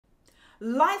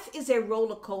Life is a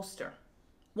roller coaster.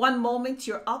 One moment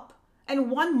you're up and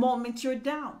one moment you're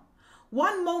down.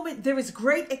 One moment there is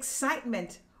great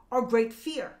excitement or great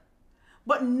fear.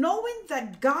 But knowing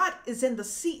that God is in the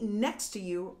seat next to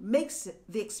you makes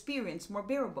the experience more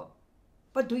bearable.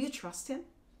 But do you trust Him?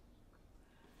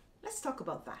 Let's talk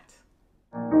about that.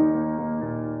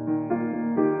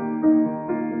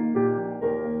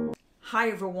 Hi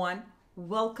everyone,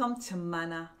 welcome to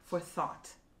Manna for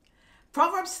Thought.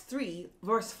 Proverbs 3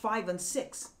 verse 5 and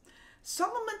 6.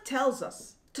 Solomon tells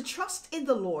us to trust in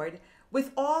the Lord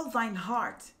with all thine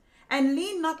heart and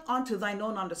lean not unto thine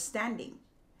own understanding.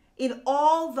 In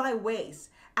all thy ways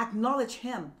acknowledge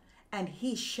Him, and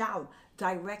He shall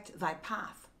direct thy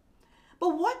path.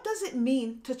 But what does it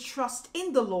mean to trust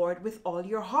in the Lord with all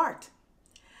your heart?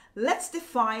 Let's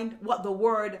define what the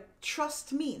word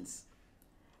trust means.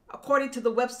 According to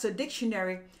the Webster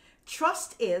Dictionary,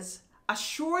 trust is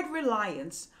assured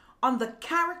reliance on the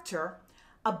character,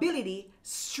 ability,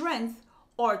 strength,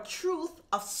 or truth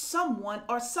of someone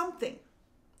or something.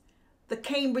 The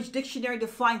Cambridge Dictionary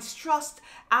defines trust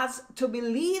as to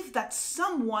believe that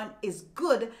someone is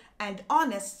good and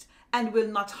honest and will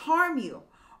not harm you,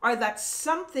 or that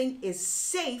something is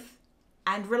safe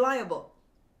and reliable.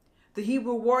 The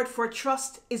Hebrew word for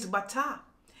trust is batah.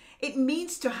 It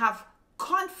means to have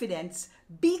confidence,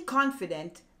 be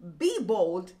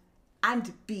bold,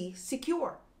 and be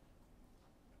secure.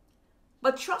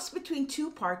 But trust between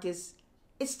two parties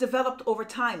is developed over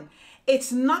time.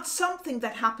 It's not something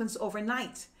that happens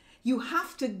overnight. You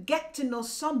have to get to know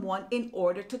someone in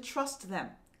order to trust them.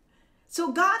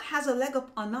 So God has a leg up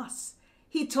on us.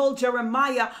 He told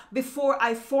Jeremiah, "Before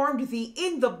I formed thee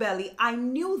in the belly, I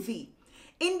knew thee,"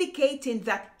 indicating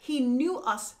that He knew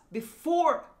us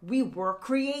before we were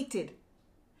created.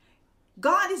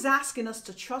 God is asking us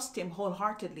to trust Him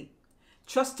wholeheartedly.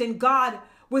 Trusting God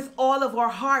with all of our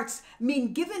hearts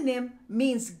means giving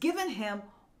Him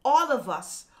all of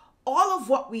us, all of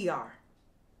what we are.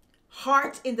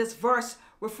 Heart in this verse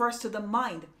refers to the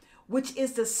mind, which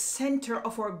is the center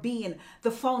of our being,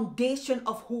 the foundation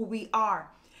of who we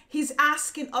are. He's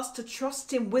asking us to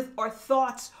trust Him with our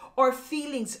thoughts, our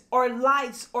feelings, our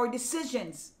lives, our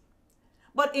decisions.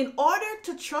 But in order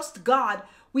to trust God,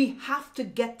 we have to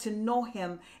get to know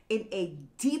Him in a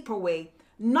deeper way,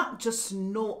 not just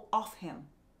know of Him.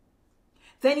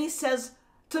 Then He says,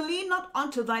 to lean not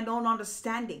unto thine own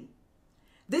understanding.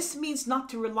 This means not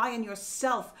to rely on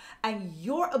yourself and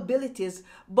your abilities,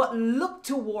 but look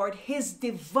toward His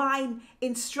divine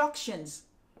instructions.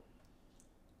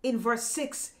 In verse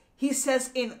 6, He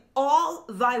says, in all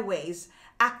thy ways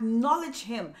acknowledge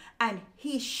Him, and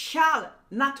He shall,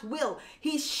 not will,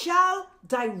 He shall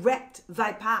direct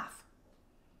thy path.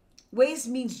 Ways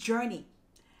means journey,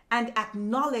 and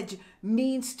acknowledge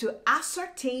means to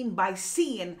ascertain by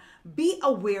seeing, be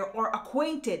aware or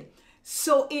acquainted.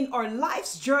 So in our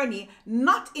life's journey,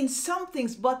 not in some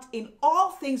things, but in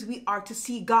all things, we are to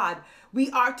see God. We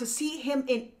are to see Him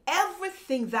in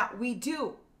everything that we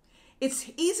do. It's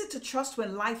easy to trust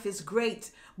when life is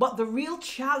great, but the real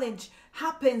challenge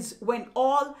happens when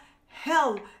all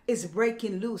hell is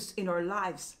breaking loose in our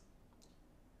lives.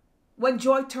 When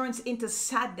joy turns into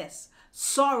sadness,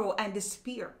 sorrow, and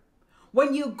despair.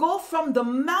 When you go from the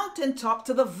mountaintop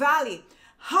to the valley,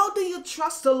 how do you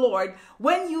trust the Lord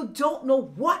when you don't know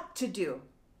what to do?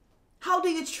 How do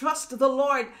you trust the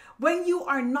Lord when you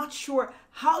are not sure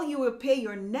how you will pay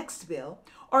your next bill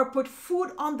or put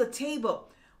food on the table?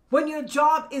 When your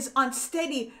job is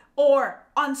unsteady or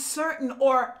uncertain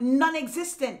or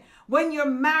non-existent? When your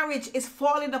marriage is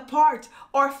falling apart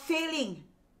or failing?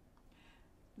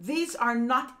 These are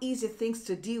not easy things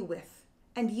to deal with.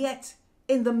 And yet,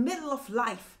 in the middle of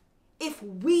life, if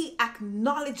we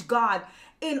acknowledge God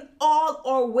in all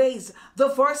our ways, the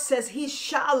verse says, He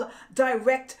shall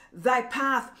direct thy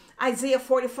path. Isaiah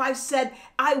 45 said,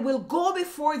 I will go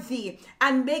before thee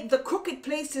and make the crooked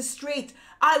places straight.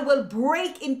 I will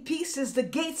break in pieces the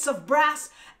gates of brass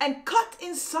and cut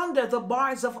in sunder the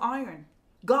bars of iron.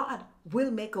 God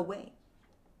will make a way.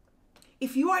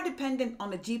 If you are dependent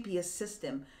on a GPS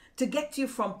system to get you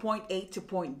from point A to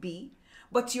point B,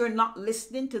 but you're not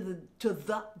listening to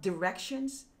the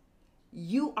directions,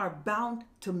 you are bound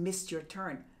to miss your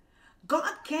turn.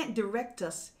 God can't direct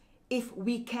us if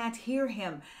we can't hear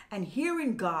Him, and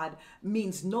hearing God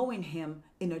means knowing Him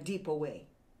in a deeper way.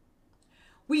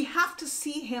 We have to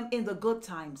see Him in the good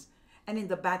times and in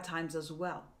the bad times as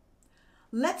well.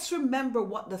 Let's remember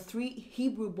what the 3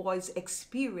 Hebrew boys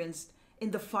experienced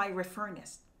in the fiery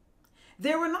furnace.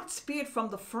 They were not spared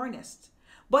from the furnace,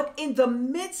 but in the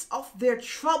midst of their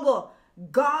trouble,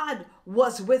 God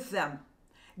was with them.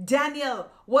 Daniel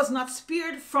was not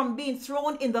spared from being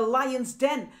thrown in the lion's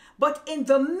den, but in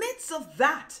the midst of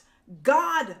that,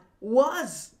 God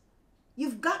was.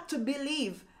 You've got to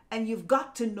believe and you've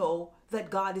got to know that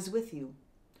God is with you.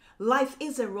 Life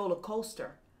is a roller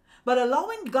coaster, but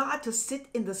allowing God to sit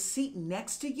in the seat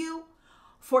next to you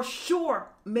for sure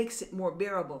makes it more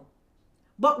bearable.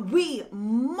 But we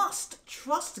must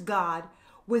trust God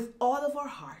with all of our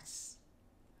hearts.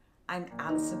 I'm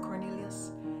Allison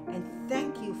Cornelius, and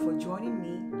thank you for joining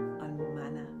me on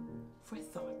Manna for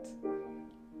Thought.